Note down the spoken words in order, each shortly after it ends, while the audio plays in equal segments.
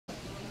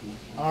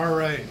All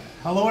right.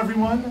 Hello,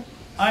 everyone.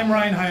 I'm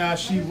Ryan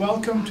Hayashi.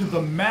 Welcome to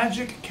the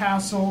Magic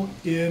Castle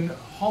in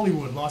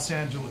Hollywood, Los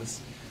Angeles.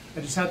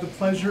 I just had the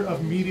pleasure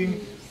of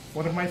meeting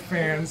one of my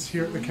fans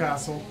here at the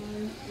castle.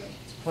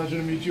 It's a pleasure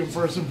to meet you in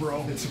person,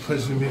 bro. It's a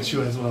pleasure to meet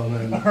you as well,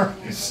 man. Right.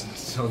 It's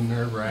so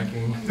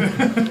nerve-wracking.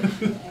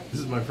 This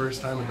is my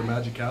first time at the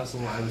Magic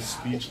Castle. I was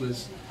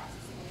speechless.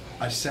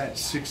 I sat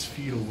 6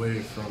 feet away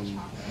from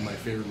my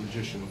favorite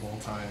magician of all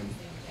time,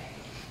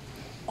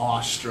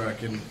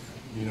 awestruck, and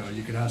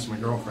you could ask my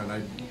girlfriend.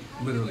 I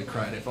literally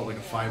cried. I felt like a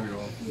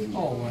 5-year-old.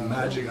 Oh wow.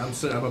 Magic.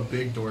 I'm a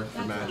big dork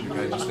for magic.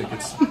 I just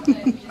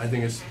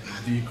think it's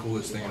the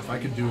coolest thing. If I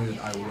could do it,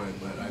 I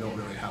would, but I don't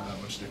really have that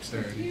much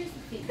dexterity.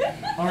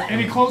 All right.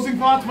 Any closing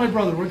thoughts, my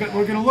brother? We're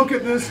gonna look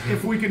at this.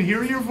 If we can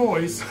hear your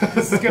voice,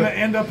 this is gonna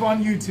end up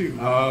on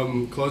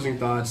YouTube. Closing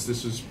thoughts.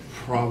 This was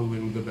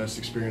probably the best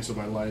experience of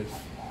my life.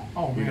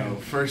 Oh man.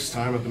 First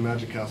time at the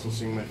Magic Castle,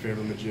 seeing my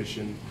favorite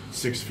magician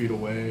 6 feet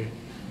away.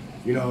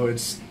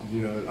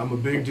 I'm a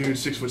big dude,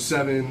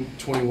 6'7",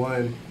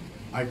 21.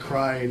 I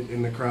cried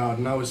in the crowd,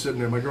 and I was sitting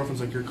there. My girlfriend's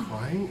like, "You're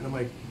crying?" And I'm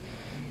like,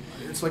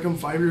 "It's like I'm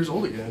 5 years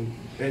old again."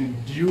 And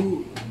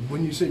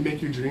when you say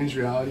make your dreams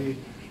reality,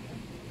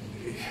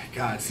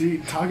 God, see,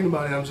 talking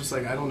about it, I'm just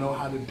like, I don't know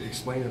how to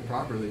explain it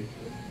properly.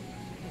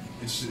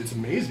 It's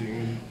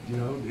amazing,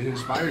 and it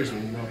inspires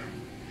me.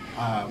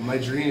 My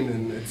dream,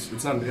 and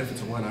it's not an if,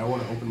 it's a when. I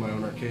want to open my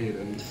own arcade,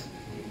 and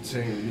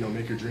saying,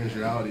 make your dreams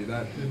reality.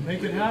 That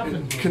make it happen.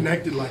 It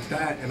connected like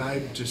that, and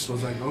I just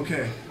was like,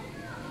 okay.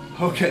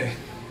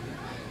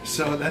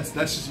 So that's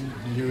just,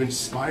 you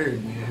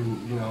inspired me,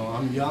 and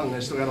I'm young. I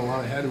still got a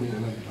lot ahead of me,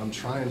 and I'm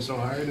trying so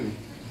hard. And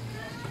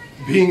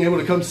being able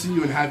to come see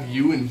you and have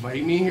you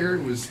invite me here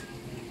was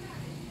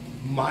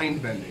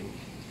mind bending,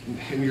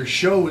 and your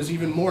show was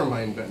even more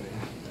mind bending.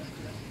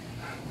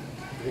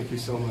 Thank you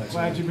so much.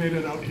 Glad you made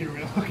it out here,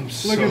 man. Look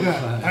so at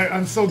that.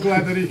 I'm so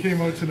glad that he came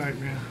out tonight,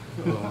 man.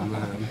 Oh,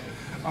 man.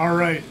 All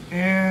right,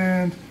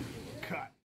 and